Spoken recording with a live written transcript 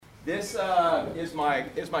This is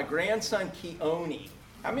my grandson Keone.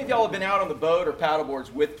 How many of y'all have been out on the boat or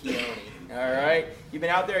paddleboards with Keone? All right, you've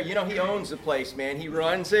been out there. You know he owns the place, man. He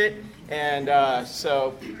runs it, and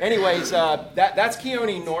so, anyways, that's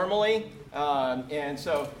Keone normally, and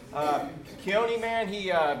so Keone, man,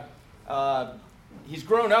 he's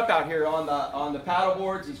grown up out here on the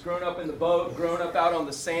paddleboards. He's grown up in the boat, grown up out on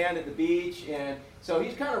the sand at the beach, and so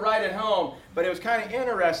he's kind of right at home. But it was kind of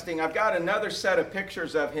interesting. I've got another set of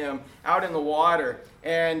pictures of him out in the water,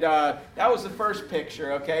 and that was the first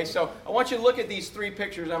picture. Okay, so I want you to look at these three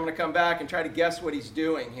pictures. I'm going to come back and try to guess what he's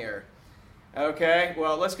doing here. Okay,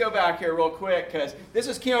 well, let's go back here real quick, because this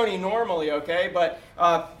is Keone normally, okay? But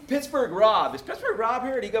Pittsburgh Rob. Is Pittsburgh Rob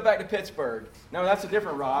here, or did he go back to Pittsburgh? No, that's a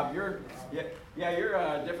different Rob. You're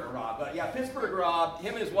a different Rob. But yeah, Pittsburgh Rob,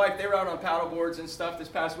 him and his wife, they were out on paddleboards and stuff this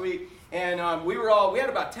past week. And we had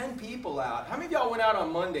about 10 people out. How many of y'all went out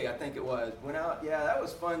on Monday, I think it was? Went out? Yeah, that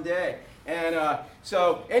was a fun day. And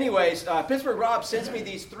so anyways, Pittsburgh Rob sends me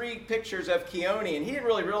these three pictures of Keone, and he didn't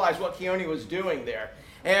really realize what Keone was doing there.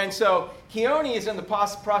 And so Keone is in the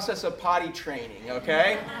process of potty training,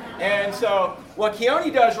 okay? And so what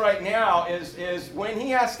Keone does right now is when he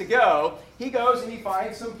has to go, he goes and he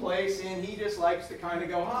finds some place, and he just likes to kind of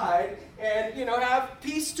go hide and, have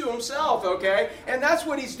peace to himself, okay? And that's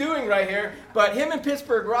what he's doing right here. But him and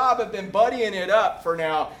Pittsburgh Rob have been buddying it up for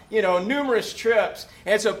now, numerous trips.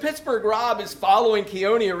 And so Pittsburgh Rob is following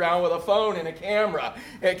Keone around with a phone and a camera.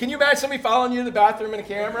 Can you imagine somebody following you in the bathroom and a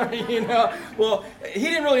camera? Well, he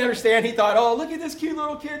didn't really understand. He thought, oh, look at this cute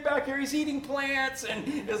little kid back here. He's eating plants. And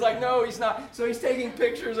it's like, no, he's not. So he's taking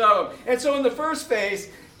pictures of him. And so in the first phase,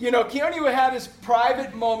 Keone had his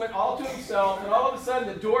private moment all to himself, and all of a sudden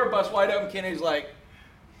the door busts wide open. Keone's like,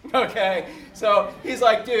 okay. So he's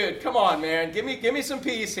like, dude, come on, man. Give me some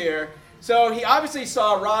peace here. So he obviously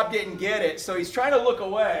saw Rob didn't get it, so he's trying to look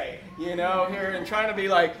away, here, and trying to be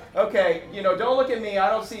like, okay, don't look at me. I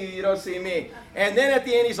don't see you. You don't see me. And then at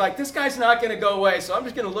the end, he's like, this guy's not going to go away, so I'm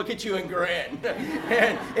just going to look at you and grin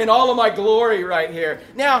and in all of my glory right here.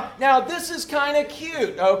 Now this is kind of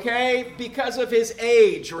cute, okay, because of his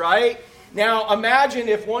age, right? Now, imagine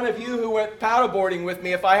if one of you who went paddleboarding with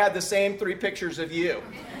me, if I had the same three pictures of you.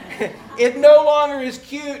 It no longer is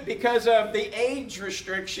cute because of the age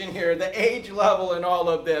restriction here, the age level and all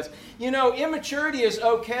of this. Immaturity is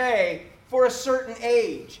okay for a certain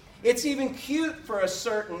age. It's even cute for a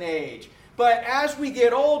certain age. But as we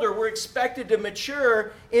get older, we're expected to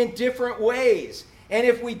mature in different ways. And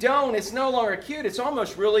if we don't, it's no longer cute. It's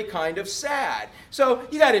almost really kind of sad. So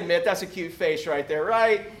you got to admit, that's a cute face right there,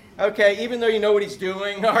 right? Okay, even though you know what he's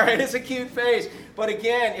doing, all right, it's a cute face. But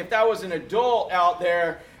again, if that was an adult out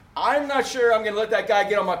there, I'm not sure I'm going to let that guy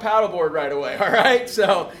get on my paddleboard right away, all right?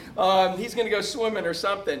 So he's going to go swimming or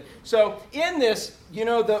something. So in this,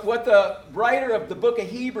 what the writer of the book of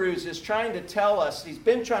Hebrews is trying to tell us, he's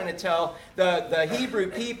been trying to tell the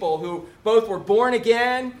Hebrew people who both were born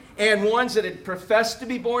again and ones that had professed to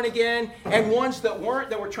be born again and ones that weren't,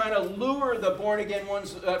 that were trying to lure the born again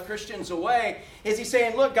ones, Christians away, is he's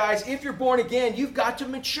saying, look, guys, if you're born again, you've got to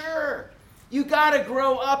mature. You got to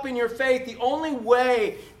grow up in your faith. The only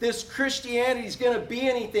way this Christianity is going to be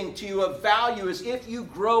anything to you of value is if you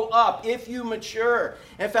grow up, if you mature.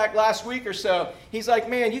 In fact, last week or so, he's like,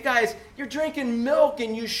 man, you guys, you're drinking milk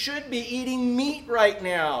and you should be eating meat right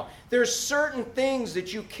now. There's certain things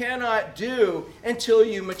that you cannot do until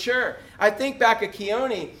you mature. I think back at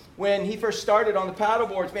Keone when he first started on the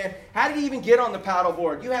paddleboards, man, how did he even get on the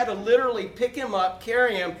paddleboard? You had to literally pick him up,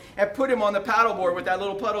 carry him, and put him on the paddleboard with that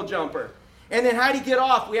little puddle jumper. And then how'd he get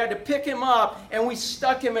off? We had to pick him up, and we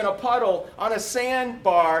stuck him in a puddle on a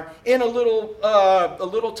sandbar in a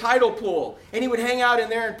little tidal pool. And he would hang out in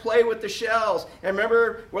there and play with the shells. And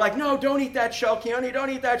remember, we're like, no, don't eat that shell, Keone, don't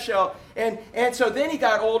eat that shell. And so then he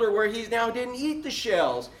got older where he now didn't eat the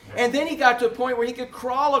shells. And then he got to a point where he could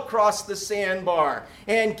crawl across the sandbar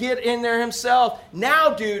and get in there himself. Now,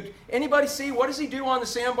 dude, anybody see, what does he do on the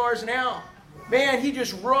sandbars now? Man, he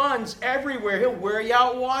just runs everywhere. He'll wear you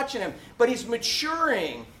out watching him. But he's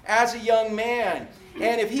maturing as a young man.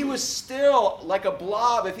 And if he was still like a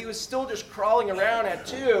blob, if he was still just crawling around at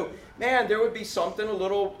 2, man, there would be something a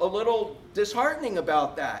little disheartening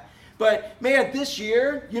about that. But man, this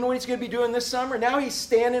year, you know what he's going to be doing this summer? Now he's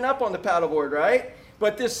standing up on the paddleboard, right?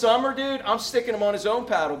 But this summer, dude, I'm sticking him on his own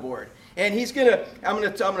paddleboard. And I'm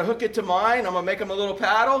gonna hook it to mine. I'm gonna make him a little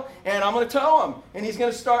paddle, and I'm gonna tow him. And he's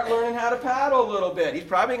gonna start learning how to paddle a little bit. He's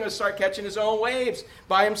probably gonna start catching his own waves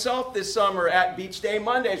by himself this summer at Beach Day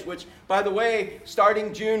Mondays, which, by the way,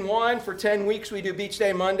 starting June 1 for 10 weeks, we do Beach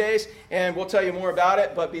Day Mondays, and we'll tell you more about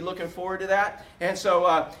it, but be looking forward to that. And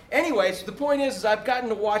so, anyways, the point is I've gotten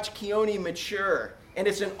to watch Keone mature. And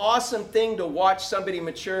it's an awesome thing to watch somebody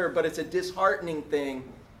mature, but it's a disheartening thing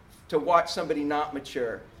to watch somebody not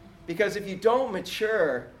mature. Because if you don't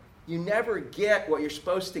mature, you never get what you're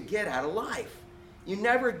supposed to get out of life. You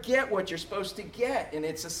never get what you're supposed to get, and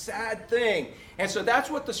it's a sad thing. And so that's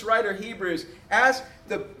what this writer of Hebrews, here's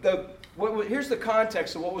the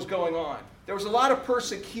context of what was going on. There was a lot of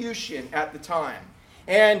persecution at the time.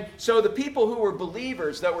 And so the people who were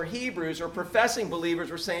believers, that were Hebrews or professing believers,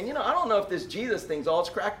 were saying, I don't know if this Jesus thing's all it's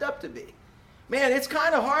cracked up to be. Man, it's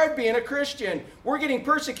kind of hard being a Christian. We're getting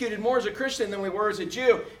persecuted more as a Christian than we were as a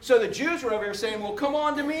Jew. So the Jews were over here saying, well, come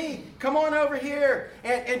on to me. Come on over here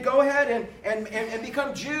and go ahead and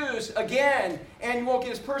become Jews again, and you won't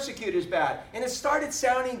get as persecuted as bad. And it started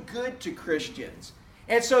sounding good to Christians.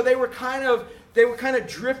 And so they were kind of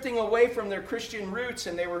drifting away from their Christian roots,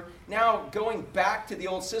 and they were now going back to the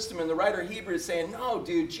old system. And the writer of Hebrews is saying, no,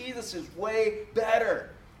 dude, Jesus is way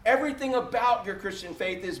better. Everything about your Christian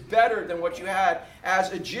faith is better than what you had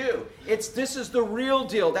as a Jew. This is the real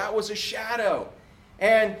deal. That was a shadow.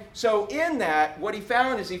 And so in that, what he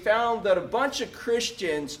found that a bunch of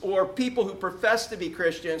Christians, or people who profess to be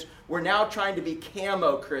Christians, were now trying to be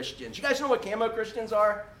camo Christians. You guys know what camo Christians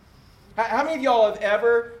are? How many of y'all have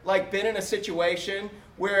ever been in a situation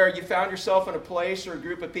where you found yourself in a place or a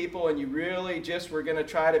group of people and you really just were going to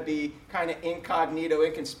try to be kind of incognito,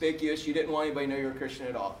 inconspicuous? You didn't want anybody to know you were a Christian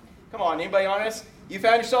at all. Come on, anybody honest? You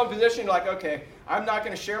found yourself in a position like, okay, I'm not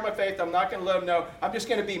going to share my faith. I'm not going to let them know. I'm just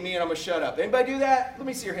going to be me and I'm going to shut up. Anybody do that? Let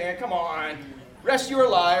me see your hand. Come on. Rest of you are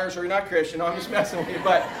liars or you're not Christian. No, I'm just messing with you.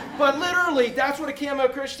 But literally, that's what a camo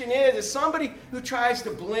Christian is somebody who tries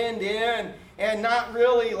to blend in and not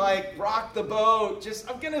really rock the boat.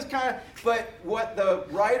 But what the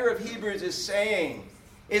writer of Hebrews is saying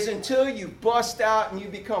is until you bust out and you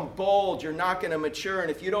become bold, you're not going to mature. And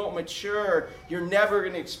if you don't mature, you're never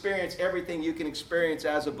going to experience everything you can experience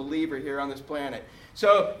as a believer here on this planet.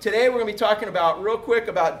 So today we're going to be talking real quick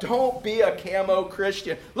about don't be a camo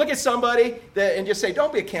Christian. Look at somebody and just say,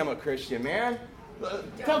 don't be a camo Christian, man.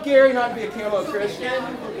 Tell Gary not to be a camo Christian.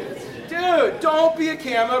 Dude, don't be a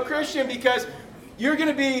camo Christian, because you're going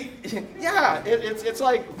to be, it's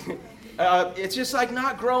just like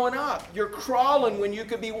not growing up. You're crawling when you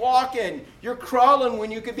could be walking. You're crawling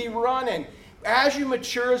when you could be running. As you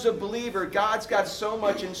mature as a believer, God's got so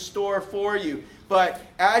much in store for you. But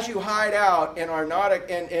as you hide out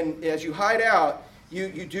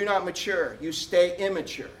you do not mature. You stay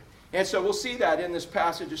immature. And so we'll see that in this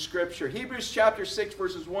passage of Scripture. Hebrews chapter 6,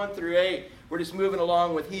 verses 1 through 8. We're just moving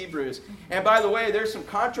along with Hebrews. And by the way, there's some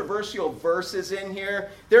controversial verses in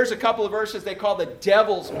here. There's a couple of verses they call the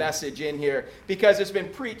devil's message in here, because it's been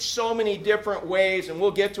preached so many different ways, and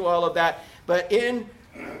we'll get to all of that. But in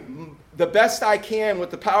the best I can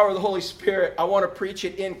with the power of the Holy Spirit, I want to preach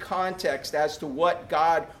it in context as to what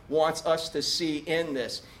God wants us to see in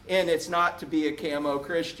this. And it's not to be a camo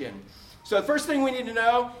Christian. So the first thing we need to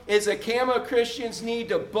know is that camo Christians need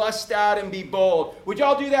to bust out and be bold. Would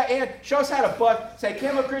y'all do that, Ann? Show us how to bust. Say,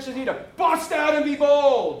 camo Christians need to bust out and be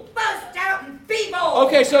bold. Bust out and be bold.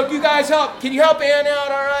 Okay, so if you guys help, can you help Ann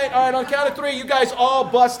out? All right, on count of 3, you guys all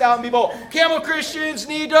bust out and be bold. Camo Christians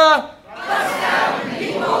need to bust out and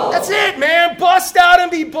be bold. That's it, man. Bust out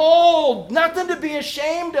and be bold. Nothing to be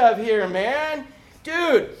ashamed of here, man.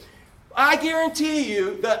 Dude, I guarantee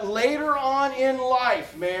you that later on in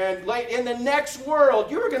life, man, in the next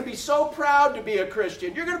world, you're going to be so proud to be a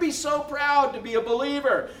Christian. You're going to be so proud to be a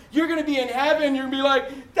believer. You're going to be in heaven. You're going to be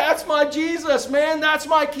like, that's my Jesus, man. That's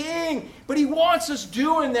my King. But he wants us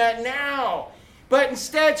doing that now. But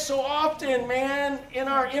instead, so often, man, in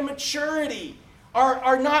our immaturity,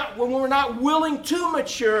 when we're not willing to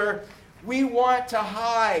mature, we want to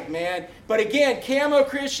hide, man. But again, camo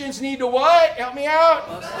Christians need to what? Help me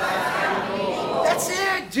out. That's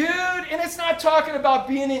it, dude. And it's not talking about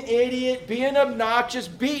being an idiot, being obnoxious,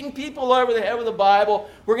 beating people over the head with the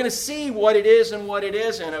Bible. We're going to see what it is and what it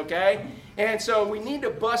isn't, okay? And so we need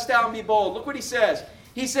to bust out and be bold. Look what he says.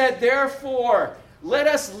 He said, therefore, let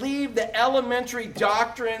us leave the elementary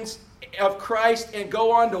doctrines of Christ and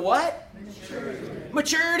go on to what?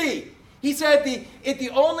 Maturity. He said the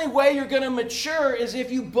only way you're going to mature is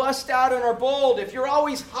if you bust out and are bold. If you're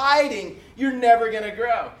always hiding, you're never going to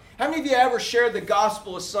grow. How many of you ever shared the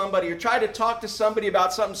gospel with somebody or tried to talk to somebody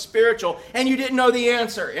about something spiritual and you didn't know the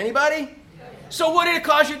answer? Anybody? So what did it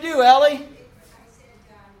cause you to do, Ellie?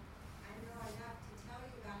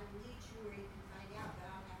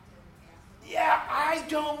 Yeah, I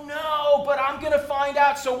don't know, but I'm going to find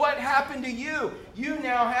out. So what happened to you? You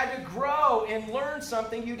now had to grow and learn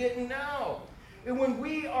something you didn't know. And when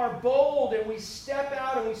we are bold and we step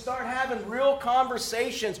out and we start having real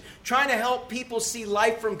conversations, trying to help people see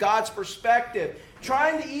life from God's perspective,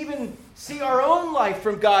 trying to even see our own life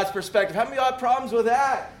from God's perspective. How many of you have problems with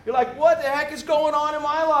that? You're like, what the heck is going on in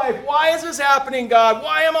my life? Why is this happening, God?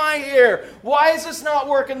 Why am I here? Why is this not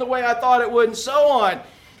working the way I thought it would? And so on.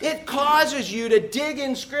 It causes you to dig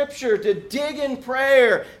in Scripture, to dig in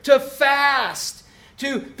prayer, to fast,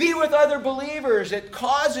 to be with other believers. It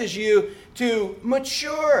causes you to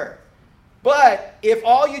mature. But if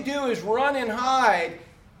all you do is run and hide,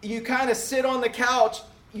 you kind of sit on the couch,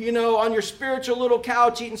 on your spiritual little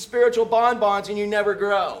couch eating spiritual bonbons and you never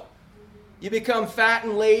grow. You become fat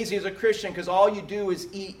and lazy as a Christian because all you do is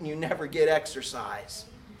eat and you never get exercise.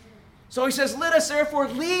 So he says, let us therefore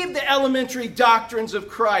leave the elementary doctrines of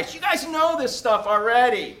Christ. You guys know this stuff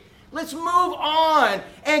already. Let's move on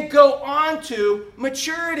and go on to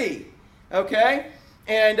maturity. Okay?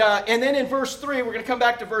 And then in verse 3, we're going to come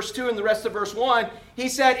back to verse 2 and the rest of verse 1. He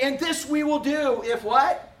said, and this we will do if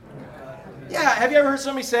what? Yeah, have you ever heard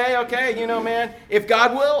somebody say, okay, man, if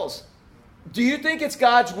God wills. Do you think it's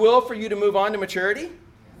God's will for you to move on to maturity?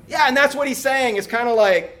 Yeah, and that's what he's saying. It's kind of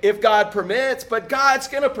like, if God permits, but God's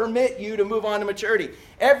going to permit you to move on to maturity.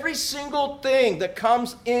 Every single thing that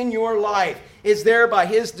comes in your life is there by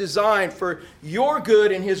his design for your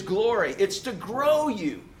good and his glory. It's to grow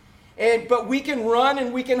you. But we can run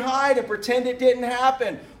and we can hide and pretend it didn't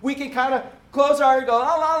happen. We can kind of close our eyes and go,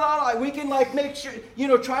 la, la, la, la. We can make sure,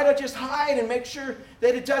 try to just hide and make sure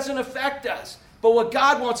that it doesn't affect us. But what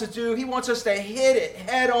God wants to do, he wants us to hit it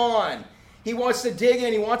head on. He wants to dig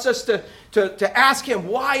in. He wants us to ask him,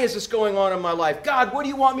 why is this going on in my life? God, what do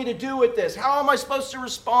you want me to do with this? How am I supposed to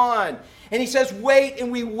respond? And he says, wait,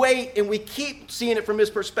 and we keep seeing it from his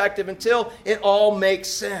perspective until it all makes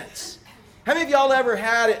sense. How many of y'all ever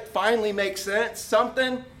had it finally make sense?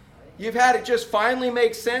 Something? You've had it just finally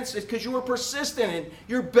make sense? It's because you were persistent and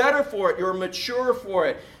you're better for it. You're mature for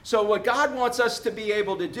it. So what God wants us to be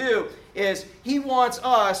able to do is he wants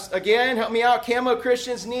us, again, help me out, Camo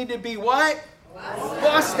Christians need to be what?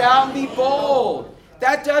 Bust out and be bold.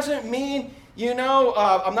 That doesn't mean,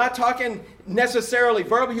 I'm not talking necessarily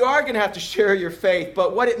verbal. You are going to have to share your faith.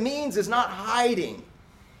 But what it means is not hiding.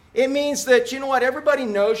 It means that, everybody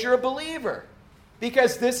knows you're a believer.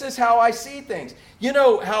 Because this is how I see things. You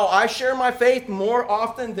know how I share my faith more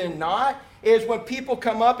often than not is when people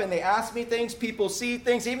come up and they ask me things, people see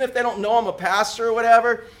things, even if they don't know I'm a pastor or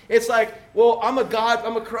whatever. It's like, well, I'm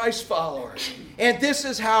a Christ follower. And this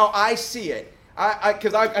is how I see it.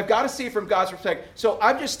 Because I've got to see it from God's perspective. So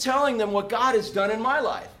I'm just telling them what God has done in my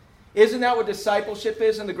life. Isn't that what discipleship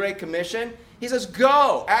is in the Great Commission? He says,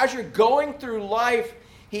 go. As you're going through life,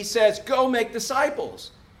 he says, go make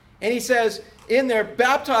disciples. And he says, in there,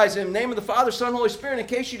 baptize in the name of the Father, Son, and Holy Spirit. In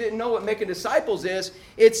case you didn't know what making disciples is,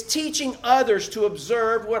 it's teaching others to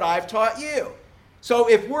observe what I've taught you. So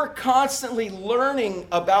if we're constantly learning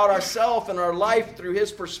about ourselves and our life through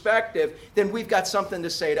his perspective, then we've got something to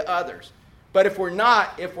say to others. But if we're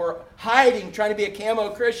not, if we're hiding, trying to be a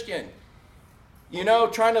camo Christian,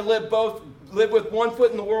 trying to live with one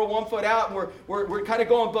foot in the world, one foot out, and we're kind of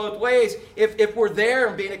going both ways. If we're there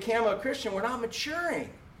and being a camo Christian, we're not maturing.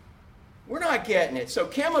 We're not getting it. So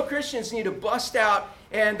camo Christians need to bust out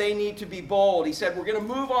and they need to be bold. He said we're going to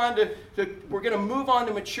move on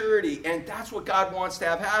to maturity, and that's what God wants to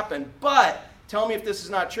have happen. But tell me if this is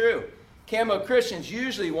not true. Camo Christians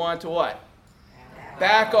usually want to what?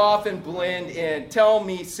 Back off and blend in. Tell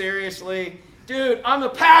me seriously, dude, I'm a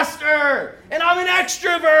pastor and I'm an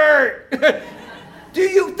extrovert. Do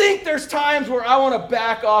you think there's times where I want to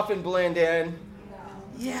back off and blend in?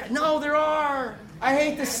 Yeah, no, there are. I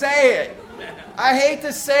hate to say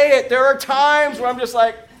it. There are times where I'm just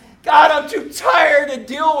like, God, I'm too tired to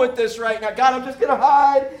deal with this right now. God, I'm just going to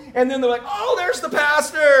hide. And then they're like, oh, there's the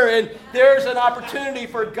pastor. And there's an opportunity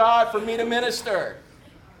for God for me to minister.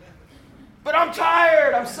 But I'm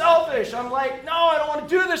tired. I'm selfish. I'm like, no, I don't want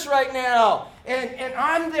to do this right now. And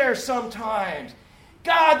I'm there sometimes.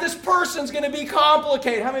 God, this person's going to be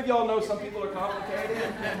complicated. How many of y'all know some people are complicated?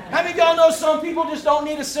 How many of y'all know some people just don't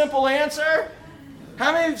need a simple answer?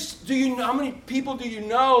 How many people do you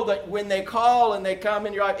know that when they call and they come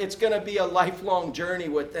in your life, it's going to be a lifelong journey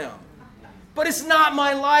with them? But it's not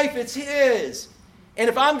my life, it's his. And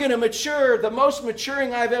if I'm going to mature, the most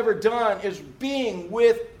maturing I've ever done is being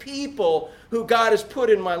with people who God has put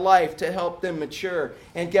in my life to help them mature.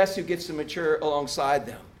 And guess who gets to mature alongside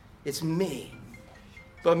them? It's me.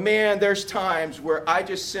 But man, there's times where I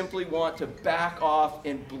just simply want to back off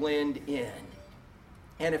and blend in.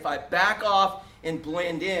 And if I back off and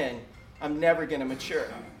blend in, I'm never going to mature.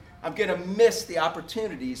 I'm going to miss the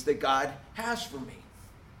opportunities that God has for me.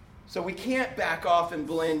 So we can't back off and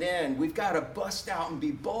blend in. We've got to bust out and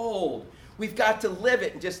be bold. We've got to live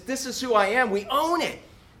it and just, this is who I am. We own it.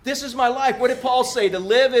 This is my life. What did Paul say? To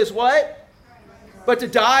live is what? But to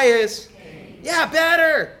die is? Yeah,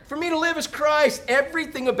 better. For me to live is Christ.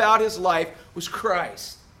 Everything about his life was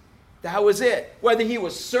Christ. That was it. Whether he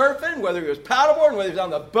was surfing, whether he was paddleboarding, whether he was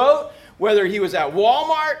on the boat, whether he was at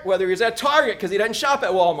Walmart, whether he was at Target, because he doesn't shop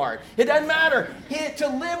at Walmart. It doesn't matter. To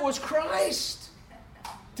live was Christ.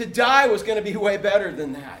 To die was going to be way better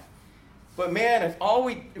than that. But man,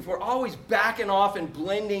 if we're always backing off and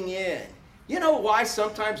blending in, you know why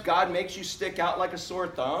sometimes God makes you stick out like a sore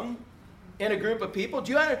thumb in a group of people?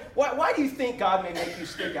 Why do you think God may make you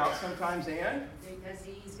stick out sometimes, Ann? Because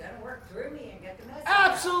he's going to work through me and get the message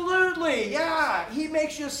Absolutely, yeah. He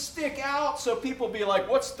makes you stick out so people be like,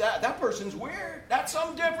 what's that? That person's weird. That's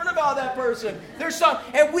something different about that person.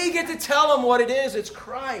 And we get to tell them what it is. It's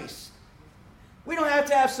Christ. We don't have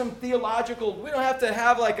to have some theological, we don't have to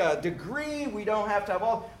have like a degree, we don't have to have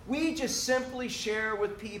all, we just simply share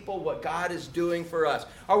with people what God is doing for us.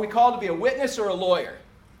 Are we called to be a witness or a lawyer?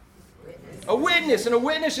 A witness, and a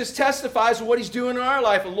witness just testifies to what he's doing in our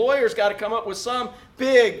life. A lawyer's got to come up with some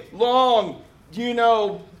big, long,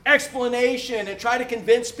 explanation and try to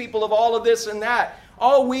convince people of all of this and that.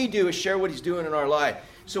 All we do is share what he's doing in our life.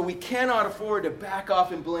 So we cannot afford to back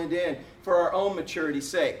off and blend in for our own maturity's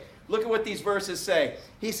sake. Look at what these verses say.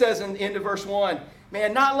 He says in the end of verse 1,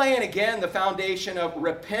 man, not laying again the foundation of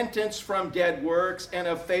repentance from dead works and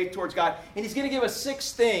of faith towards God. And he's going to give us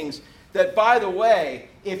 6 things that, by the way,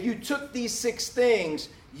 if you took these 6 things,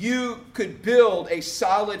 you could build a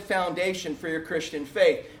solid foundation for your Christian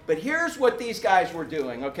faith. But here's what these guys were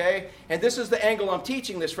doing, okay? And this is the angle I'm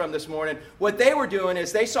teaching this from this morning. What they were doing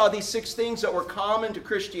is they saw these 6 things that were common to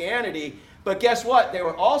Christianity, but guess what? They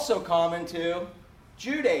were also common to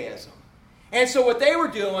Judaism. And so what they were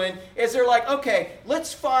doing is they're like, okay,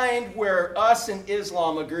 let's find where us and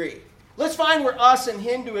Islam agree. Let's find where us and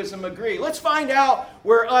Hinduism agree. Let's find out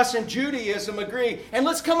where us and Judaism agree. And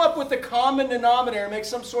let's come up with the common denominator, make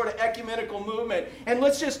some sort of ecumenical movement. And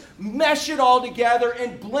let's just mesh it all together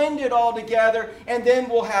and blend it all together, and then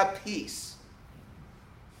we'll have peace.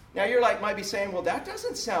 Now you're like, might be saying, well, that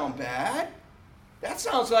doesn't sound bad. That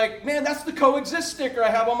sounds like, man, that's the coexist sticker I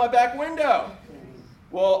have on my back window.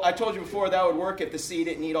 Well, I told you before that would work if the C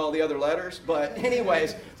didn't need all the other letters. But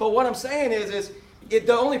anyways, but what I'm saying is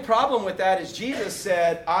the only problem with that is Jesus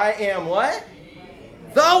said, I am what?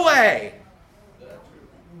 The way.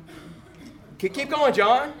 Keep going,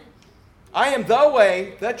 John. I am the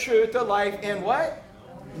way, the truth, the life, and what?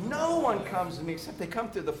 No one comes to me except they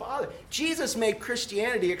come through the Father. Jesus made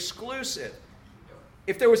Christianity exclusive.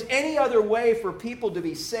 If there was any other way for people to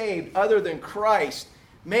be saved other than Christ,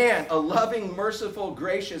 man, a loving, merciful,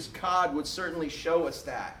 gracious God would certainly show us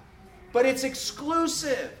that. But it's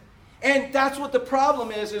exclusive. And that's what the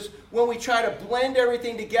problem is when we try to blend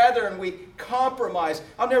everything together and we compromise.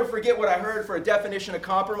 I'll never forget what I heard for a definition of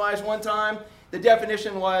compromise one time. The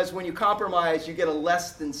definition was when you compromise, you get a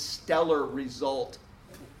less than stellar result.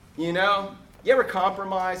 You know? You ever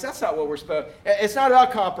compromise? That's not what we're supposed to. It's not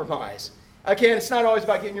about compromise. Again, it's not always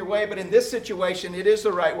about getting your way, but in this situation, it is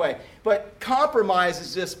the right way. But compromise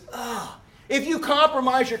is just, if you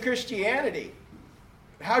compromise your Christianity,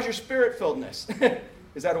 how's your spirit-filledness?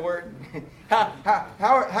 Is that a word?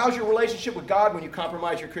 How's your relationship with God when you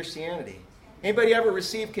compromise your Christianity? Anybody ever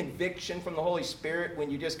receive conviction from the Holy Spirit when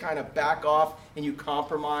you just kind of back off and you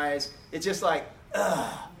compromise? It's just like,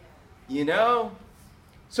 you know?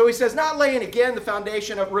 So he says, not laying again the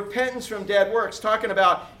foundation of repentance from dead works. Talking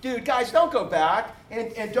about, dude, guys, don't go back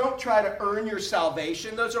and don't try to earn your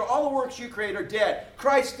salvation. Those are all the works you create are dead.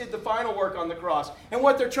 Christ did the final work on the cross. And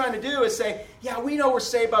what they're trying to do is say, yeah, we know we're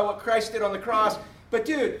saved by what Christ did on the cross. But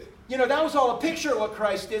dude, you know, that was all a picture of what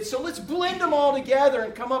Christ did. So let's blend them all together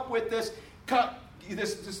and come up with this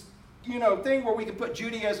thing where we can put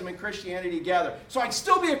Judaism and Christianity together. So I can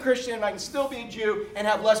still be a Christian and I can still be a Jew and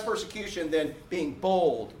have less persecution than being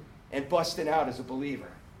bold and busting out as a believer.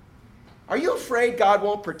 Are you afraid God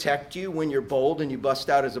won't protect you when you're bold and you bust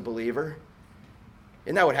out as a believer?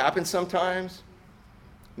 Isn't that what happens sometimes?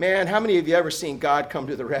 Man, how many of you ever seen God come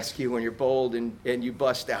to the rescue when you're bold and you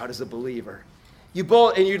bust out as a believer? You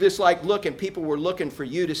both, and you're just like looking, people were looking for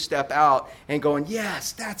you to step out and going,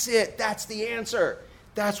 yes, that's it. That's the answer.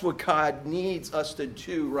 That's what God needs us to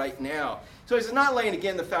do right now. So he's not laying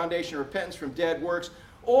again the foundation of repentance from dead works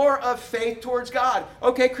or of faith towards God.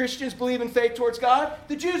 Okay, Christians believe in faith towards God.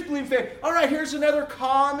 The Jews believe in faith. All right, here's another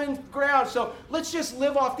common ground. So let's just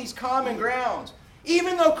live off these common grounds.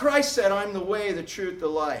 Even though Christ said, I'm the way, the truth, the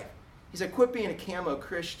life. He said, quit being a camo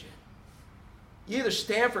Christian. You either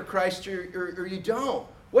stand for Christ or you don't.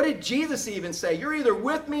 What did Jesus even say? You're either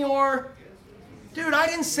with me or... Dude, I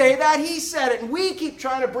didn't say that. He said it. And we keep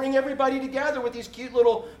trying to bring everybody together with these cute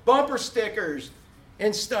little bumper stickers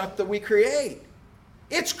and stuff that we create.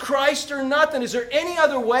 It's Christ or nothing. Is there any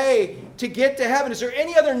other way to get to heaven? Is there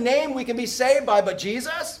any other name we can be saved by but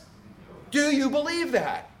Jesus? Do you believe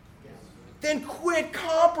that? Then quit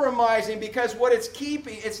compromising, because what it's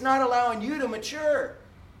keeping, it's not allowing you to mature.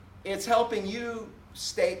 It's helping you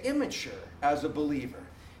stay immature as a believer.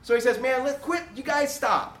 So he says, man, let's quit. You guys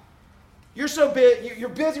stop. You're so busy. You're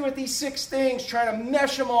busy with these 6 things, trying to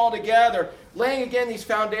mesh them all together, laying again these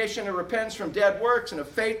foundation of repentance from dead works and of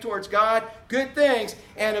faith towards God, good things,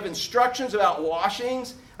 and of instructions about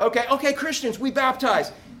washings. Okay, Christians, we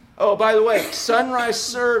baptize. Oh, by the way, sunrise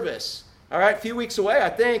service. All right, a few weeks away, I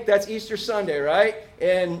think. That's Easter Sunday, right?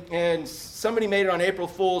 And somebody made it on April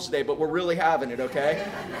Fool's Day, but we're really having it, okay?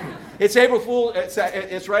 It's April Fool.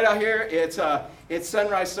 It's right out here. It's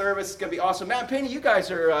sunrise service. It's going to be awesome. Matt and Penny, you guys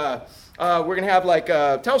are... we're going to have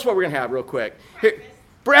tell us what we're going to have real quick. Here,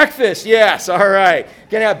 breakfast, yes, all right.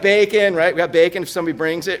 Going to have bacon, right? We got bacon if somebody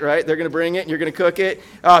brings it, right? They're going to bring it and you're going to cook it.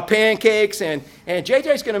 Pancakes, and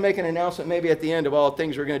JJ's going to make an announcement maybe at the end of all the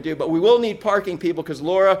things we're going to do. But we will need parking people, because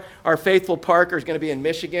Laura, our faithful parker, is going to be in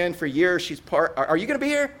Michigan for years. Are you going to be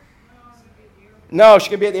here? No, she's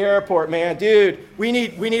going to be at the airport, man. Dude, we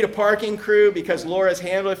need a parking crew, because Laura's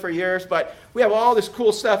handled it for years. But we have all this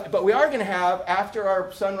cool stuff. But we are going to have, after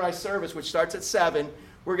our sunrise service, which starts at 7,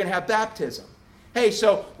 we're going to have baptism. Hey,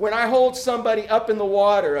 so when I hold somebody up in the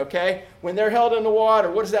water, okay, when they're held in the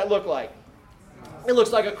water, what does that look like? It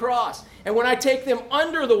looks like a cross. And when I take them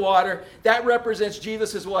under the water, that represents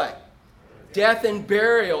Jesus' what? Death and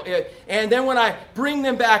burial. And then when I bring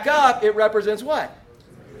them back up, it represents what?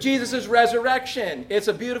 Jesus' resurrection. It's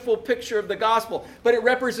a beautiful picture of the gospel, but it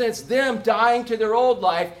represents them dying to their old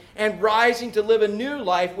life and rising to live a new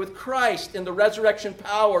life with Christ in the resurrection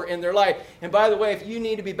power in their life. And by the way, if you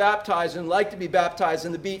need to be baptized and like to be baptized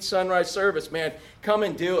in the beach sunrise service, man, come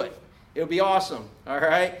and do it. It'll be awesome, all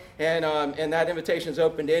right? And that invitation is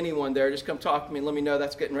open to anyone there. Just come talk to me and let me know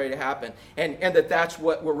that's getting ready to happen. And that's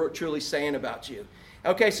what we're truly saying about you.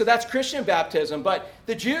 Okay, so that's Christian baptism, but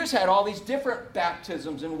the Jews had all these different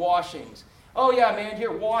baptisms and washings. Oh yeah, man,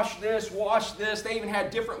 here, wash this, wash this. They even had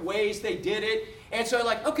different ways they did it. And so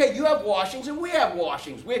like, okay, you have washings and we have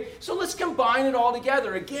washings. So let's combine it all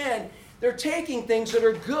together. Again, they're taking things that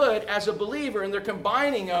are good as a believer and they're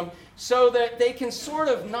combining them so that they can sort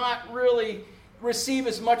of not really receive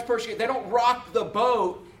as much persecution. They don't rock the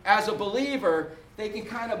boat as a believer. They can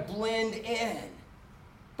kind of blend in.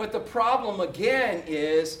 But the problem, again,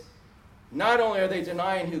 is not only are they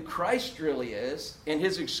denying who Christ really is and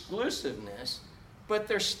his exclusiveness, but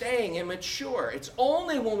they're staying immature. It's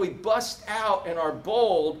only when we bust out and are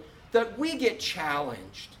bold that we get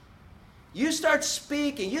challenged. You start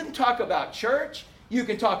speaking. You can talk about church. You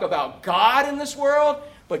can talk about God in this world.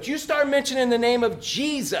 But you start mentioning the name of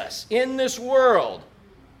Jesus in this world,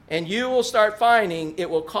 and you will start finding it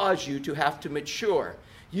will cause you to have to mature.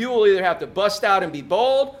 You will either have to bust out and be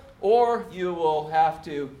bold, or you will have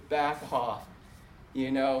to back off,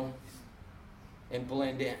 and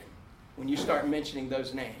blend in when you start mentioning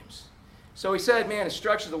those names. So he said, man,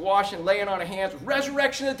 instructions of washing, laying on of hands,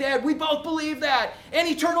 resurrection of the dead, we both believe that. And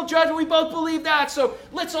eternal judgment, we both believe that. So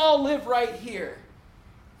let's all live right here.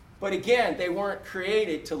 But again, they weren't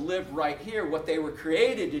created to live right here. What they were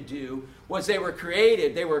created to do was they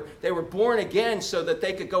were born again so that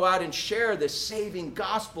they could go out and share this saving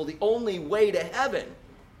gospel, the only way to heaven,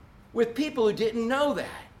 with people who didn't know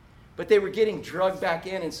that. But they were getting drugged back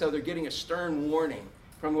in, and so they're getting a stern warning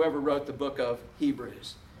from whoever wrote the book of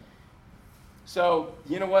Hebrews. So,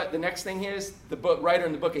 you know what the next thing is? The writer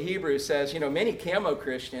in the book of Hebrews says, many camo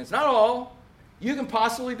Christians, not all, you can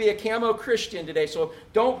possibly be a camo Christian today, so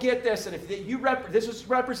don't get this. And if this is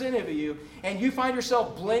representative of you, and you find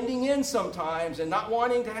yourself blending in sometimes and not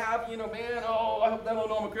wanting to have, I hope they don't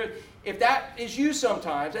know I'm a Christian. If that is you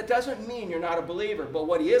sometimes, that doesn't mean you're not a believer. But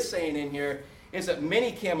what he is saying in here is that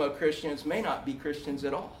many camo Christians may not be Christians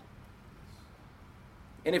at all.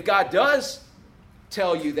 And if God does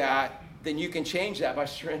tell you that, then you can change that by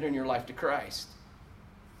surrendering your life to Christ.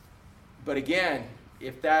 But again,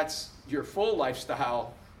 if that's your full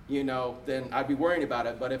lifestyle, then I'd be worrying about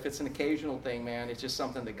it. But if it's an occasional thing, man, it's just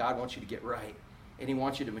something that God wants you to get right. And he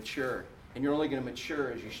wants you to mature. And you're only going to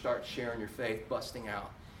mature as you start sharing your faith, busting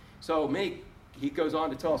out. So he goes on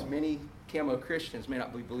to tell us many camo Christians may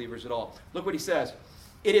not be believers at all. Look what he says.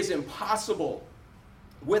 It is impossible,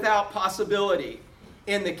 without possibility,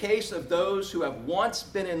 in the case of those who have once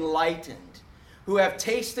been enlightened, who have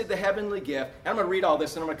tasted the heavenly gift, and I'm going to read all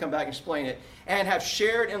this and I'm going to come back and explain it, and have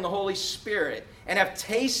shared in the Holy Spirit, and have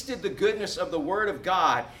tasted the goodness of the Word of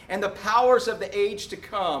God and the powers of the age to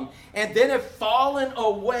come, and then have fallen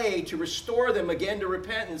away to restore them again to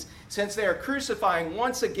repentance, since they are crucifying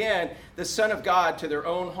once again the Son of God to their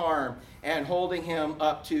own harm and holding him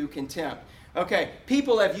up to contempt. Okay,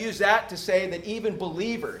 people have used that to say that even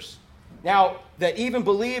believers, that even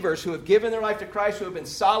believers who have given their life to Christ, who have been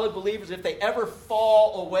solid believers, if they ever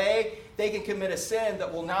fall away, they can commit a sin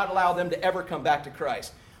that will not allow them to ever come back to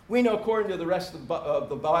Christ. We know, according to the rest of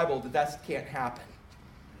the Bible, that can't happen.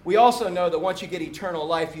 We also know that once you get eternal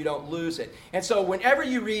life, you don't lose it. And so whenever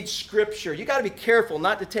you read Scripture, you got to be careful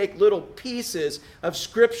not to take little pieces of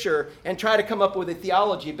Scripture and try to come up with a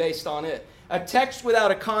theology based on it. A text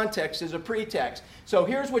without a context is a pretext. So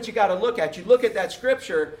here's what you got to look at. You look at that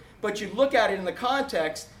Scripture, but you look at it in the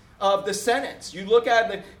context of the sentence. You look at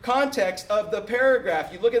it in the context of the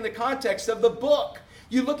paragraph. You look in the context of the book.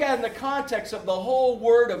 You look at it in the context of the whole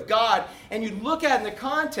Word of God, and you look at it in the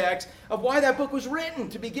context of why that book was written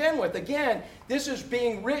to begin with. Again, this is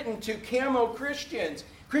being written to camo Christians.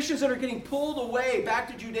 Christians that are getting pulled away back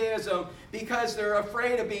to Judaism because they're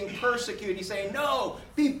afraid of being persecuted. He's saying, no,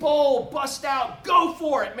 be bold, bust out, go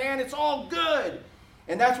for it, man, it's all good.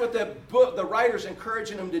 And that's what the writer's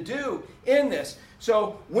encouraging them to do in this.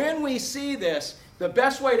 So when we see this, the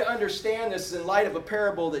best way to understand this is in light of a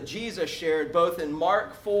parable that Jesus shared both in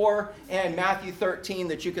Mark 4 and Matthew 13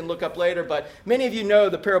 that you can look up later. But many of you know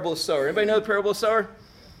the parable of the sower. Anybody know the parable of the sower?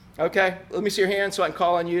 Okay, let me see your hand so I can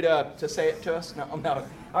call on you to say it to us. No.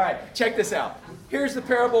 All right, check this out. Here's the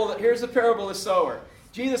parable of the sower.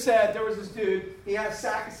 Jesus said there was this dude, he had a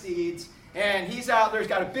sack of seeds, and he's out there, he's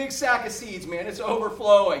got a big sack of seeds, man, it's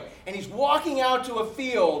overflowing. And he's walking out to a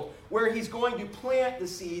field where he's going to plant the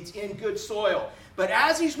seeds in good soil. But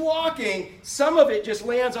as he's walking, some of it just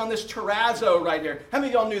lands on this terrazzo right here. How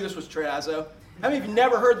many of y'all knew this was terrazzo? How many of you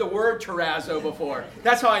never heard the word terrazzo before?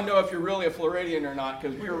 That's how I know if you're really a Floridian or not,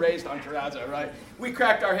 because we were raised on terrazzo, right? We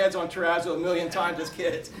cracked our heads on terrazzo a million times as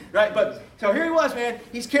kids, right? But so here he was, man.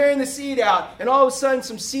 He's carrying the seed out, and all of a sudden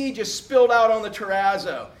some seed just spilled out on the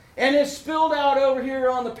terrazzo. And it spilled out over here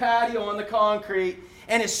on the patio, on the concrete.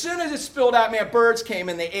 And as soon as it spilled out, man, birds came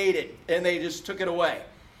and they ate it, and they just took it away.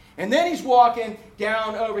 And then he's walking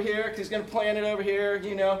down over here, because he's going to plant it over here,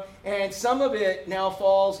 and some of it now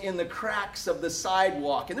falls in the cracks of the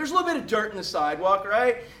sidewalk. And there's a little bit of dirt in the sidewalk,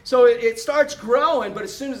 right? So it starts growing, but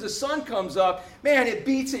as soon as the sun comes up, man, it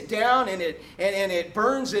beats it down, and it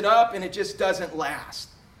burns it up, and it just doesn't last.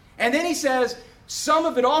 And then he says, some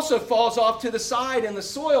of it also falls off to the side in the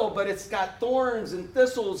soil, but it's got thorns and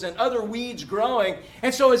thistles and other weeds growing.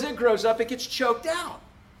 And so as it grows up, it gets choked out.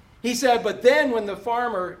 He said, but then when the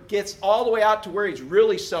farmer gets all the way out to where he's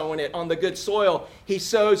really sowing it on the good soil, he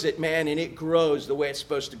sows it, man, and it grows the way it's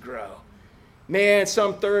supposed to grow. Man,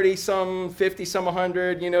 some 30, some 50, some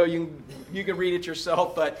 100, you can read it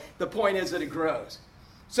yourself, but the point is that it grows.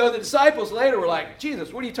 So the disciples later were like,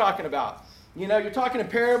 Jesus, what are you talking about? You're talking in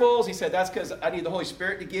parables. He said, that's because I need the Holy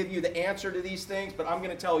Spirit to give you the answer to these things, but I'm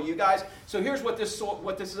going to tell you guys. So here's what this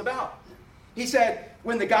is about. He said,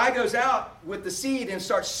 when the guy goes out with the seed and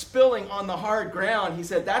starts spilling on the hard ground, he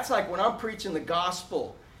said, that's like when I'm preaching the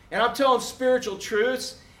gospel and I'm telling spiritual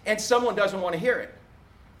truths and someone doesn't want to hear it.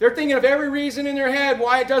 They're thinking of every reason in their head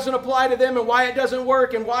why it doesn't apply to them and why it doesn't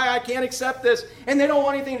work and why I can't accept this, and they don't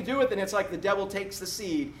want anything to do with it. And it's like the devil takes the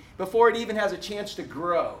seed before it even has a chance to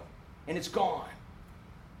grow, and it's gone.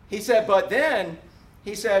 He said, but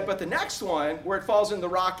the next one, where it falls in the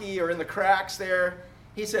rocky or in the cracks there,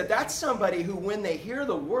 he said, that's somebody who, when they hear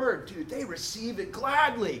the word, dude, they receive it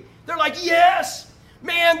gladly. They're like, yes,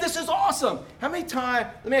 man, this is awesome. How many times,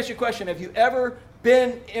 let me ask you a question, have you ever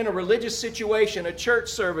been in a religious situation, a church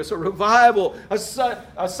service, a revival, a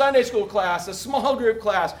Sunday school class, a small group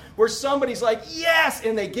class, where somebody's like, yes,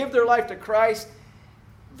 and they give their life to Christ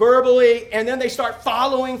verbally, and then they start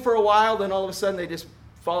following for a while, then all of a sudden they just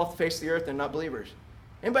fall off the face of the earth and not believers?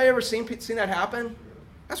 Anybody ever seen that happen?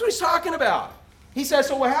 That's what he's talking about. He says,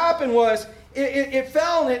 so what happened was, it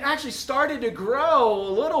fell and it actually started to grow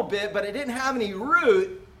a little bit, but it didn't have any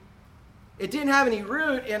root.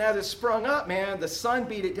 And as it sprung up, man, the sun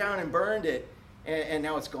beat it down and burned it, and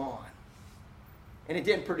now it's gone. and it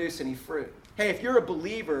didn't produce any fruit. Hey, if you're a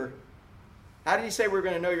believer, how did he say we're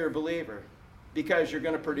going to know you're a believer? Because you're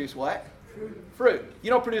going to produce what? Fruit. You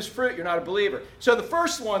don't produce fruit, you're not a believer. So the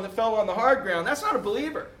first one that fell on the hard ground, that's not a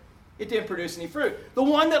believer. It didn't produce any fruit. The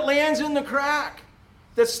one that lands in the crack,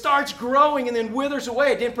 that starts growing and then withers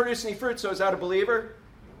away, it didn't produce any fruit. So is that a believer?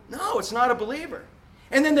 No, it's not a believer.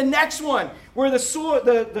 And then the next one, where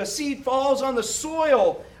the seed falls on the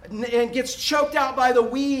soil and gets choked out by the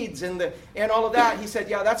weeds and all of that, he said,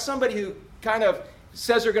 yeah, that's somebody who kind of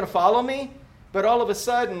says they're going to follow me, but all of a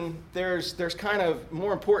sudden there's kind of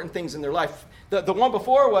more important things in their life. The one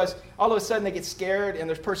before was all of a sudden they get scared and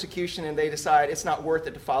there's persecution and they decide it's not worth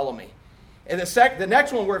it to follow me. And the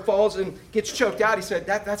next one where it falls and gets choked out, he said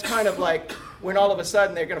that's kind of like when all of a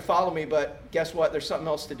sudden they're going to follow me, but guess what? There's something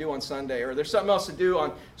else to do on Sunday, or there's something else to do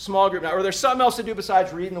on small group night, or there's something else to do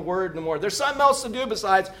besides reading the Word in the morning. There's something else to do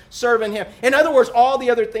besides serving Him. In other words, all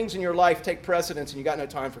the other things in your life take precedence and you got no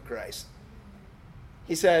time for Christ.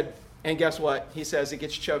 He said, and guess what? He says it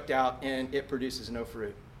gets choked out and it produces no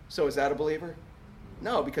fruit. So is that a believer?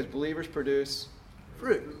 No, because believers produce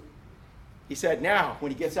fruit. He said now,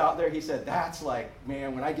 when he gets out there, he said, that's like,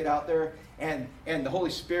 man, when I get out there, and the Holy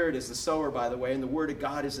Spirit is the sower, by the way, and the Word of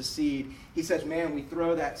God is the seed. He says, man, we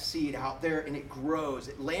throw that seed out there and it grows.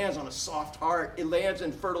 It lands on a soft heart. It lands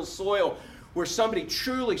in fertile soil where somebody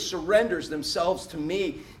truly surrenders themselves to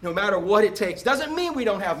me no matter what it takes. Doesn't mean we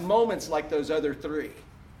don't have moments like those other three.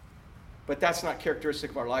 But that's not characteristic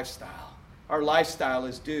of our lifestyle. Our lifestyle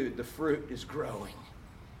is, dude, the fruit is growing.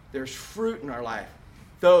 There's fruit in our life.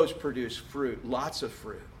 Those produce fruit, lots of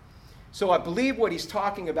fruit. So I believe what he's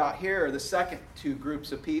talking about here are the second two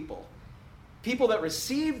groups of people. People that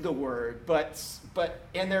receive the word,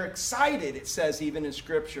 and they're excited, it says even in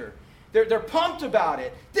Scripture. They're pumped about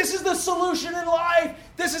it. This is the solution in life.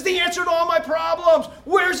 This is the answer to all my problems.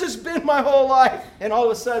 Where's this been my whole life? And all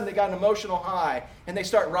of a sudden they got an emotional high and they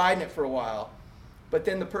start riding it for a while. But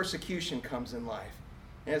then the persecution comes in life.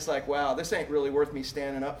 And it's like, wow, this ain't really worth me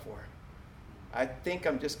standing up for. I think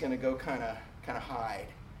I'm just going to go kind of hide,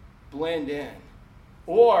 blend in.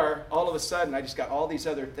 Or all of a sudden I just got all these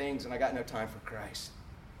other things and I got no time for Christ.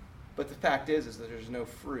 But the fact is that there's no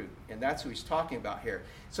fruit. And that's who he's talking about here.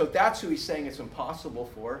 So that's who he's saying it's impossible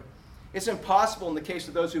for. It's impossible in the case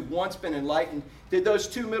of those who've once been enlightened. Did those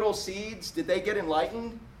two middle seeds, did they get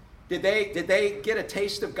enlightened? Did they get a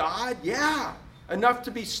taste of God? Yeah. Enough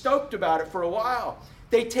to be stoked about it for a while.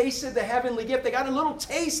 They tasted the heavenly gift. They got a little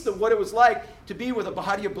taste of what it was like to be with a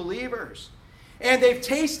body of believers. And they've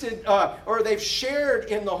tasted, or they've shared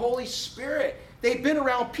in the Holy Spirit. They've been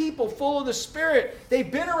around people full of the Spirit.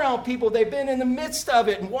 They've been around people. They've been in the midst of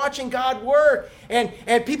it and watching God work. And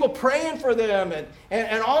people praying for them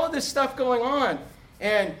and all of this stuff going on.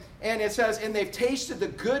 And it says, and they've tasted the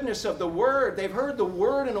goodness of the Word. They've heard the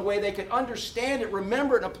Word in a way they can understand it,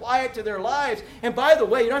 remember it, and apply it to their lives. And by the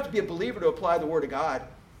way, you don't have to be a believer to apply the Word of God.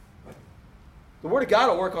 The Word of God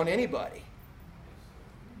will work on anybody.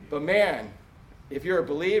 But man, if you're a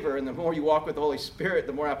believer and the more you walk with the Holy Spirit,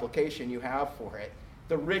 the more application you have for it.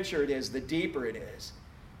 The richer it is, the deeper it is.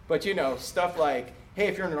 But stuff like, hey,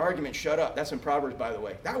 if you're in an argument, shut up. That's in Proverbs, by the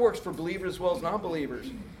way. That works for believers as well as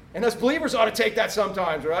non-believers. And us believers ought to take that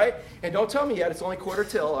sometimes, right? And don't tell me yet, it's only quarter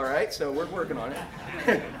till, all right? So we're working on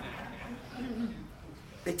it.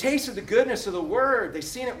 They tasted the goodness of the Word. They've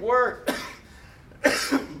seen it work.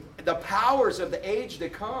 The powers of the age to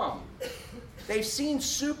come. They've seen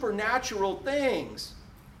supernatural things,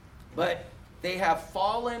 but they have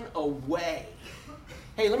fallen away.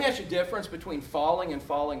 Hey, let me ask you the difference between falling and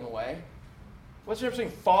falling away. What's the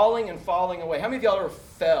difference between falling and falling away? How many of y'all ever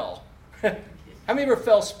fell? How many ever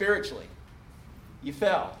fell spiritually? You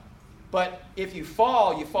fell. But if you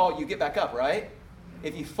fall, you get back up, right?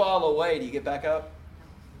 If you fall away, do you get back up?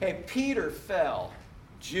 Hey, Peter fell.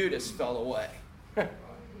 Judas fell away.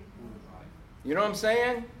 You know what I'm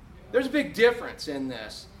saying? There's a big difference in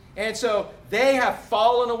this. And so they have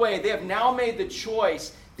fallen away. They have now made the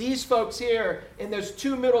choice. These folks here in those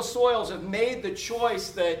two middle soils have made the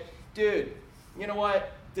choice that, dude, you know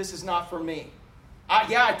what? This is not for me.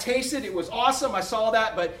 I tasted it. It was awesome. I saw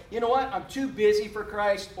that. But you know what? I'm too busy for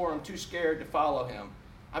Christ or I'm too scared to follow Him.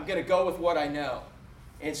 I'm going to go with what I know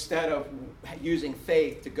instead of using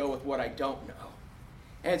faith to go with what I don't know.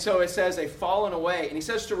 And so it says they've fallen away. And he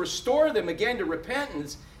says to restore them again to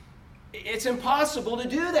repentance. It's impossible to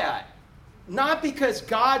do that. Not because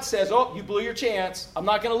God says, oh, you blew your chance. I'm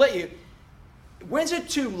not going to let you. When's it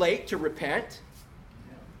too late to repent?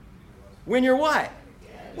 When you're what?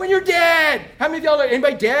 When you're dead. How many of y'all,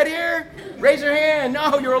 anybody dead here? Raise your hand.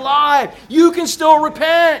 No, you're alive. You can still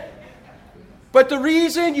repent. But the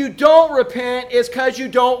reason you don't repent is because you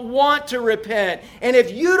don't want to repent. And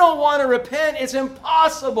if you don't want to repent, it's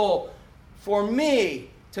impossible for me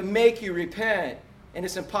to make you repent. And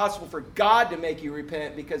it's impossible for God to make you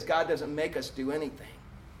repent because God doesn't make us do anything.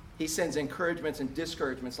 He sends encouragements and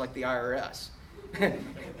discouragements like the IRS.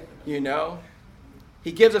 You know?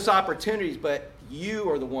 He gives us opportunities, but you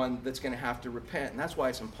are the one that's going to have to repent. And that's why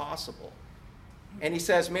it's impossible. And he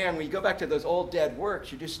says, man, when you go back to those old dead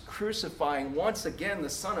works, you're just crucifying once again the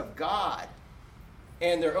Son of God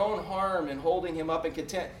and their own harm and holding him up in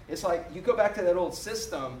contempt. It's like you go back to that old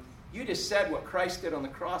system, you just said what Christ did on the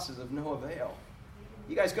cross is of no avail.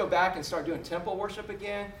 You guys go back and start doing temple worship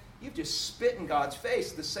again, you've just spit in God's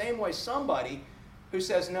face the same way somebody who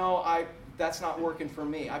says, no, that's not working for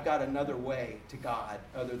me. I've got another way to God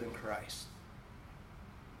other than Christ.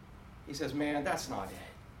 He says, man, that's not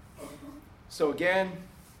it. So again,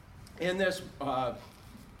 in this,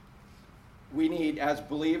 we need, as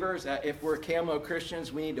believers, if we're camo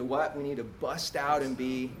Christians, we need to what? We need to bust out and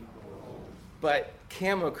be. But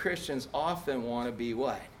camo Christians often want to be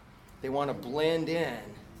what? They want to blend in,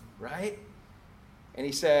 right? And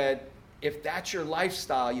he said, if that's your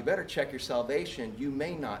lifestyle, you better check your salvation. You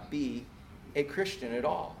may not be a Christian at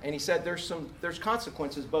all. And he said there's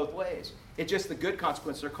consequences both ways. It's just the good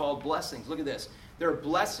consequences are called blessings. Look at this. There are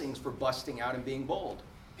blessings for busting out and being bold.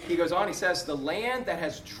 He goes on, he says, the land that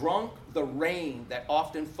has drunk the rain that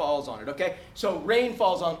often falls on it. Okay? So rain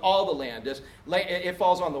falls on all the land. It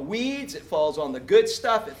falls on the weeds. It falls on the good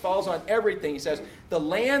stuff. It falls on everything. He says, the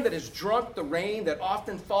land that has drunk the rain that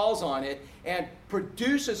often falls on it and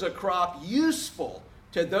produces a crop useful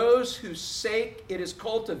to those whose sake it is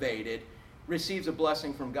cultivated receives a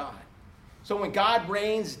blessing from God. So when God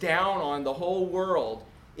rains down on the whole world,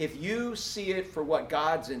 if you see it for what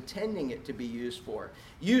God's intending it to be used for,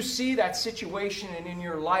 you see that situation and in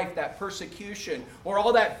your life, that persecution or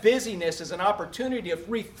all that busyness as an opportunity to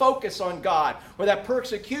refocus on God, or that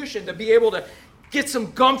persecution to be able to get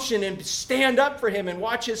some gumption and stand up for him and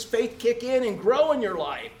watch his faith kick in and grow in your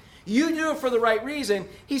life. You do it for the right reason.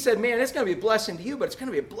 He said, man, it's going to be a blessing to you, but it's going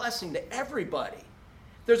to be a blessing to everybody.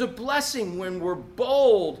 There's a blessing when we're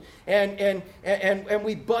bold and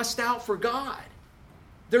we bust out for God.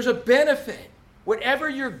 There's a benefit. Whatever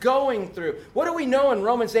you're going through. What do we know in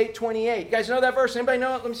Romans 8:28? You guys know that verse? Anybody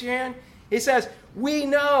know it? Let me see your hand. He says, we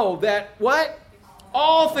know that what?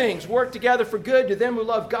 All things work together for good to them who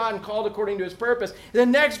love God and called according to his purpose. The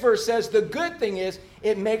next verse says the good thing is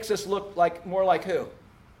it makes us look like more like who?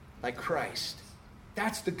 Like Christ.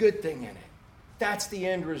 That's the good thing in it. That's the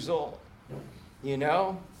end result. You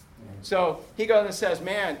know? So he goes and says,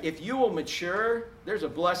 man, if you will mature, there's a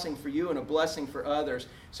blessing for you and a blessing for others.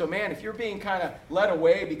 So man, if you're being kind of led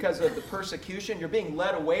away because of the persecution, you're being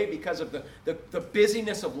led away because of the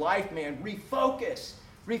busyness of life, man, refocus.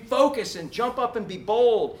 Refocus and jump up and be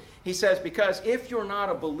bold. He says, because if you're not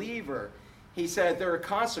a believer, he said there are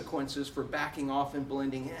consequences for backing off and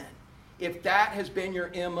blending in. If that has been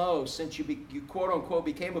your MO since you quote unquote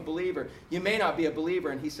became a believer, you may not be a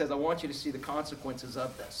believer. And he says, I want you to see the consequences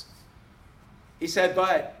of this. He said,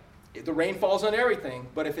 but the rain falls on everything,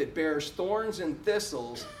 but if it bears thorns and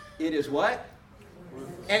thistles, it is what?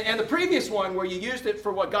 And the previous one where you used it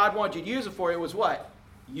for what God wanted you to use it for, it was what?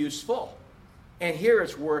 Useful. And here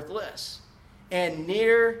it's worthless and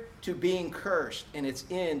near to being cursed, and its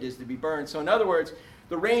end is to be burned. So in other words,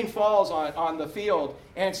 the rain falls on the field,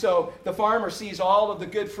 and so the farmer sees all of the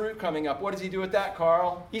good fruit coming up. What does he do with that,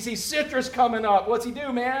 Carl? He sees citrus coming up. What's he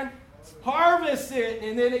do, man? Harvest it,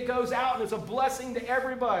 and then it goes out, and it's a blessing to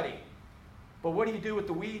everybody. But what do you do with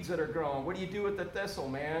the weeds that are growing? What do you do with the thistle,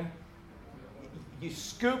 man? You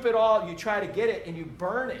scoop it all, you try to get it, and you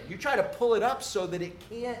burn it. You try to pull it up so that it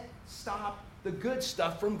can't stop the good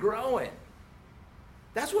stuff from growing.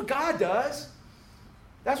 That's what God does.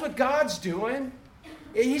 That's what God's doing.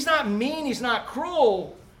 He's not mean, he's not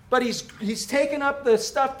cruel, but he's taking up the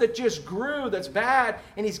stuff that just grew that's bad,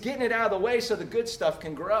 and he's getting it out of the way so the good stuff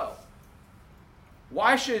can grow.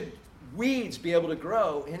 Why should weeds be able to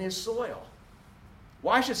grow in his soil?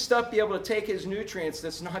 Why should stuff be able to take his nutrients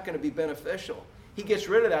that's not going to be beneficial? He gets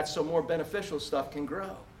rid of that so more beneficial stuff can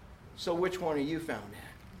grow. So which one are you found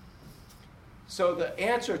at? So the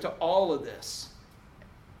answer to all of this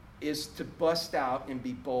is to bust out and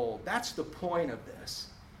be bold. That's the point of this.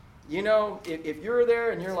 You know, if you're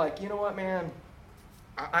there and you're like, you know what, man,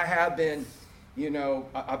 I have been,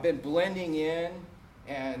 I've been blending in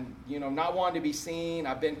and, not wanting to be seen.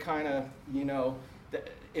 I've been kind of,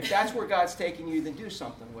 if that's where God's taking you, then do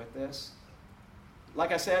something with this.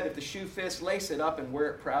 Like I said, if the shoe fits, lace it up and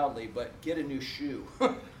wear it proudly, but get a new shoe.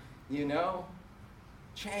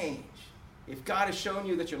 Change. If God has shown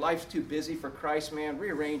you that your life's too busy for Christ, man,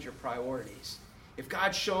 rearrange your priorities. If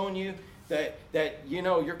God's shown you that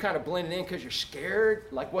you're kind of blending in because you're scared,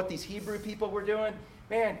 like what these Hebrew people were doing,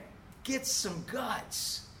 man, get some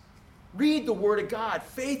guts. Read the Word of God.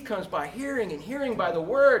 Faith comes by hearing, and hearing by the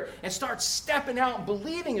Word, and start stepping out and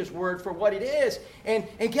believing His Word for what it is. And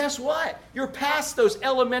guess what? You're past those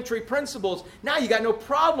elementary principles. Now you got no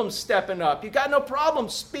problem stepping up. You got no problem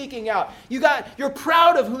speaking out. You're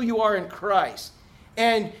proud of who you are in Christ.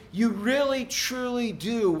 And you really, truly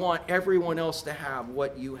do want everyone else to have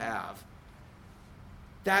what you have.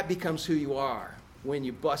 That becomes who you are when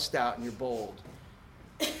you bust out and you're bold.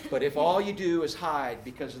 But if all you do is hide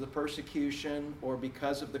because of the persecution or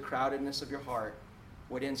because of the crowdedness of your heart,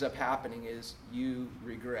 what ends up happening is you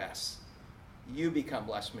regress. You become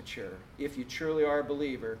less mature. If you truly are a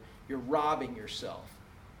believer, you're robbing yourself.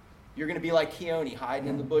 You're going to be like Keone, hiding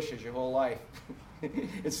in the bushes your whole life.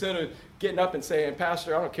 Instead of getting up and saying,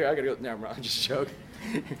 Pastor, I don't care, I got to go. Never mind, I'm just joking.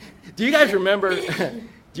 Do you guys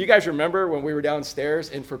remember when we were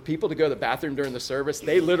downstairs and for people to go to the bathroom during the service,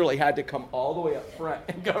 they literally had to come all the way up front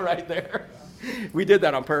and go right there? We did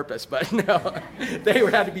that on purpose, but no, they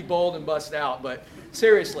had to be bold and bust out. But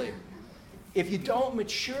seriously, if you don't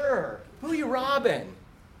mature, who are you robbing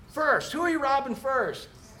first? Who are you robbing first?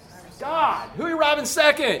 God. Who are you robbing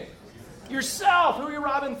second? Yourself. Who are you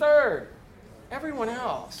robbing third? Everyone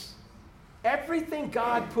else. Everything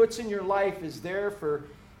God puts in your life is there for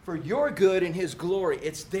your good and His glory.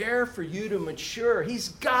 It's there for you to mature. He's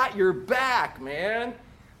got your back, man.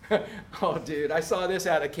 Oh, dude, I saw this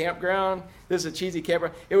at a campground. This is a cheesy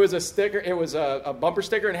campground. It was a sticker. It was a bumper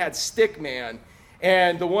sticker, and it had Stick Man.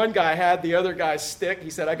 And the one guy had the other guy's stick. He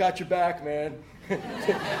said, I got your back, man.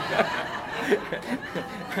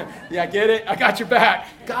 Yeah, get it? I got your back.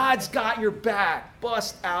 God's got your back.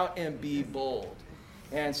 Bust out and be bold.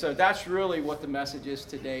 And so that's really what the message is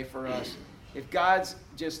today for us. If God's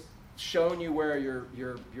just shown you where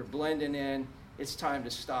you're blending in, it's time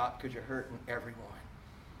to stop because you're hurting everyone.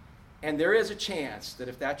 And there is a chance that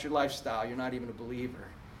if that's your lifestyle, you're not even a believer.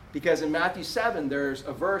 Because in Matthew 7, there's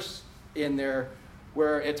a verse in there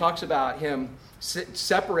where it talks about Him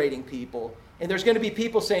separating people. And there's going to be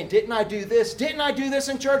people saying, didn't I do this? Didn't I do this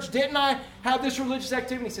in church? Didn't I have this religious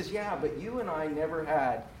activity? He says, yeah, but you and I never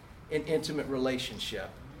had an intimate relationship.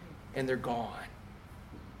 And they're gone.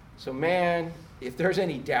 So man, if there's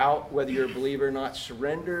any doubt whether you're a believer or not,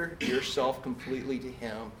 surrender yourself completely to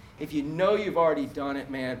Him. If you know you've already done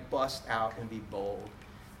it, man, bust out and be bold.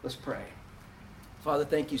 Let's pray. Father,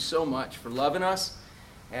 thank you so much for loving us.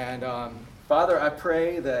 And Father, I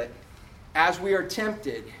pray that as we are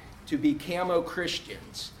tempted to be camo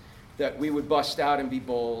Christians, that we would bust out and be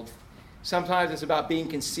bold. Sometimes it's about being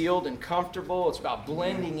concealed and comfortable. It's about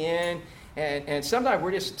blending in. And sometimes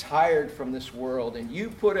we're just tired from this world. And you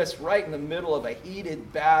put us right in the middle of a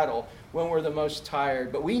heated battle when we're the most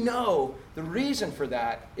tired. But we know the reason for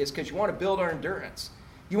that is because you want to build our endurance.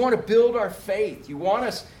 You want to build our faith. You want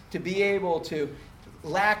us to be able to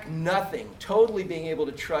lack nothing, totally being able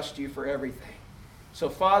to trust you for everything. So,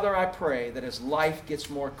 Father, I pray that as life gets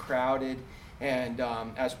more crowded and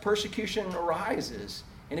as persecution arises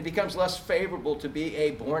and it becomes less favorable to be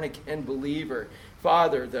a born-again believer,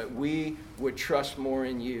 Father, that we would trust more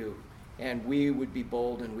in you and we would be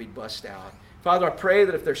bold and we'd bust out. Father, I pray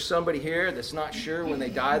that if there's somebody here that's not sure when they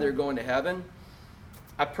die they're going to heaven,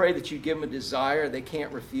 I pray that you give them a desire they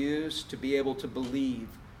can't refuse to be able to believe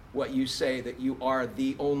what you say, that you are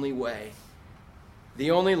the only way,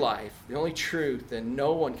 the only life, the only truth, and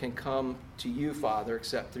no one can come to you, Father,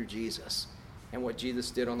 except through Jesus and what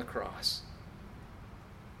Jesus did on the cross.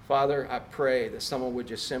 Father, I pray that someone would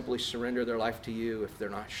just simply surrender their life to you if they're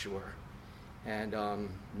not sure and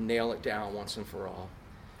nail it down once and for all.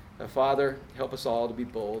 Father, help us all to be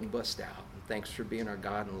bold and bust out. And thanks for being our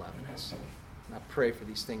God and loving us. And I pray for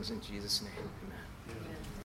these things in Jesus' name. Amen.